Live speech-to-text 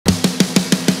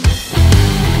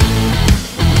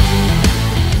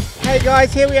Hey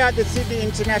guys, here we are at the Sydney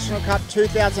International Cup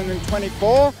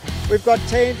 2024. We've got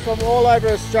teams from all over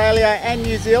Australia and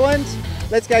New Zealand.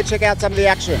 Let's go check out some of the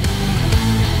action.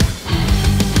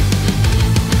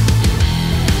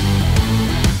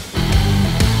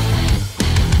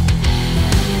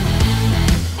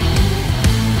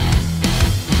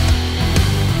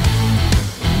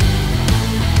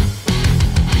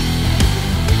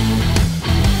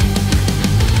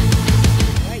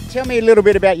 Tell me a little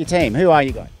bit about your team. Who are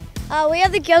you guys? We are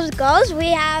the Girls with Goals.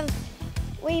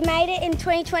 We made it in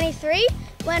 2023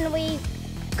 when we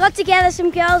got together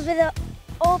some girls with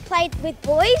all played with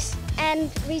boys,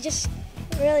 and we just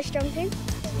really strong team.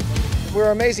 We're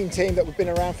an amazing team that we've been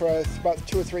around for about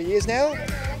 2 or 3 years now,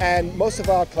 and most of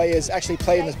our players actually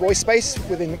play in this boys space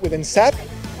within SAP,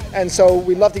 and so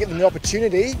we love to give them the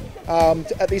opportunity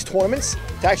at these tournaments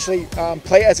to actually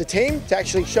play as a team, to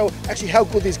actually show how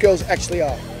good these girls actually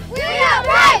are. We are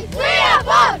brave, we are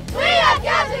bold, we are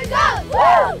Girls with Goals!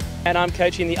 Woo! And I'm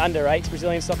coaching the under-8s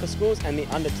Brazilian soccer schools and the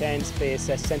under-10s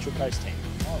BSS Central Coast team.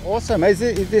 Oh, awesome. Is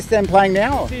this them playing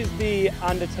now? This is the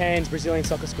under-10s Brazilian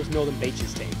soccer schools Northern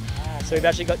Beaches team. So we've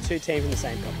actually got 2 teams in the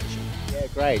same competition. Yeah,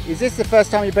 great. Is this the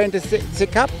first time you've been to SIC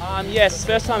Cup? Yes, it's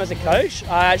the first time as a coach.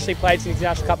 I actually played in the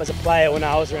International Cup as a player when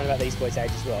I was around about these boys'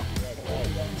 age as well.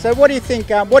 So what do you think,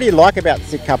 what do you like about the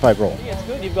SIC Cup overall? Yeah, it's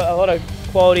good. You've got a lot of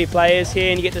quality players here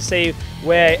and you get to see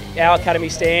where our academy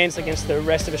stands against the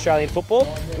rest of Australian football,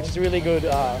 which is a really good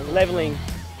levelling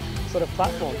sort of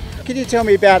platform. Can you tell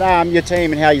me about your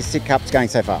team and how your SIC Cup's going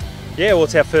so far? Yeah, well,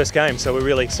 it's our first game, so we're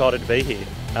really excited to be here.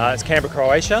 It's Canberra,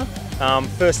 Croatia.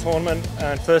 First tournament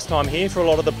and first time here for a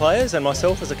lot of the players and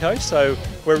myself as a coach, so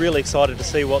we're really excited to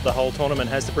see what the whole tournament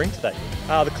has to bring today.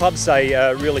 The club's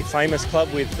a really famous club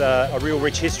with a real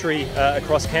rich history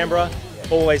across Canberra.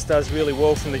 Always does really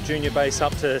well from the junior base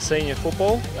up to senior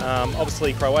football.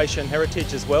 Obviously Croatian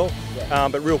heritage as well,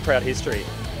 but real proud history.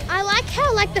 I like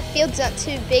how the fields aren't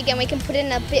too big and we can put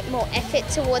in a bit more effort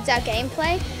towards our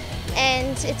gameplay,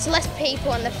 and it's less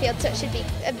people on the field, so it should be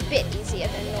a bit easier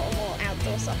than normal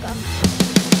outdoor soccer.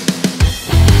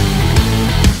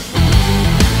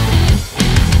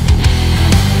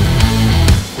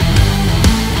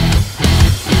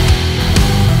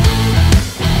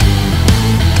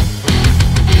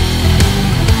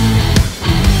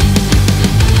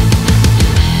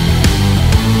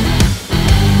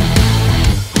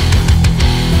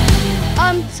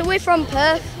 So we're from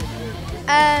Perth,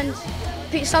 and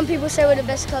some people say we're the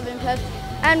best club in Perth,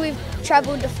 and we've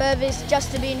travelled the furthest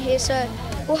just to be in here, so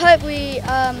we'll hope we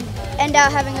end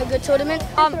up having a good tournament.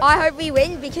 I hope we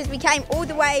win because we came all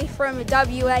the way from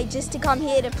WA just to come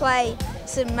here to play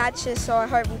some matches, so I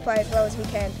hope we play as well as we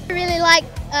can. I really like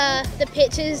the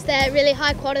pitches, they're really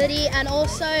high quality, and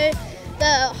also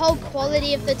the whole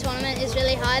quality of the tournament is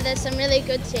really high. There's some really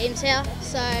good teams here,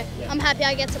 so I'm happy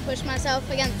I get to push myself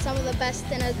against some of the best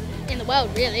in the world,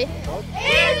 really.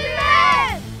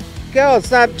 Girls,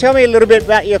 tell me a little bit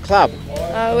about your club.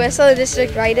 We're Southern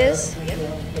District Raiders,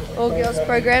 all girls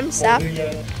program, SAP.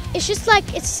 It's just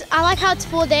I like how it's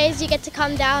 4 days, you get to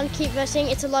come down, keep versing,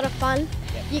 it's a lot of fun.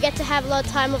 You get to have a lot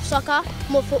of time of soccer,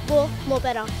 more football, more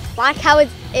better. Like how it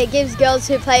gives girls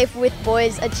who play with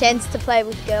boys a chance to play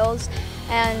with girls,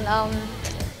 and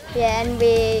and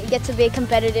we get to be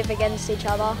competitive against each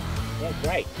other. Yeah,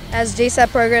 great. As GSAP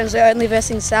programs, we're only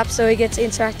versing SAP, so we get to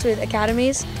interact with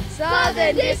academies.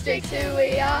 Southern District, who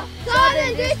we are.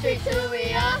 Southern District, who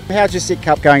we are. How's your SIC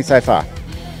Cup going so far?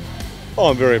 Oh,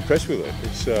 I'm very impressed with it.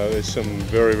 There's some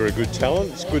very, very good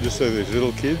talent. It's good to see these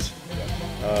little kids.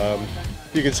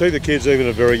 You can see the kids even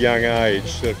at a very young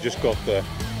age. They've just got the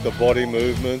body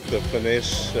movement, the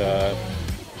finesse.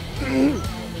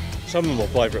 Some of them will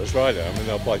play for Australia. I mean,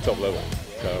 they'll play top level.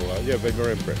 So, yeah, I've been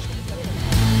very impressed.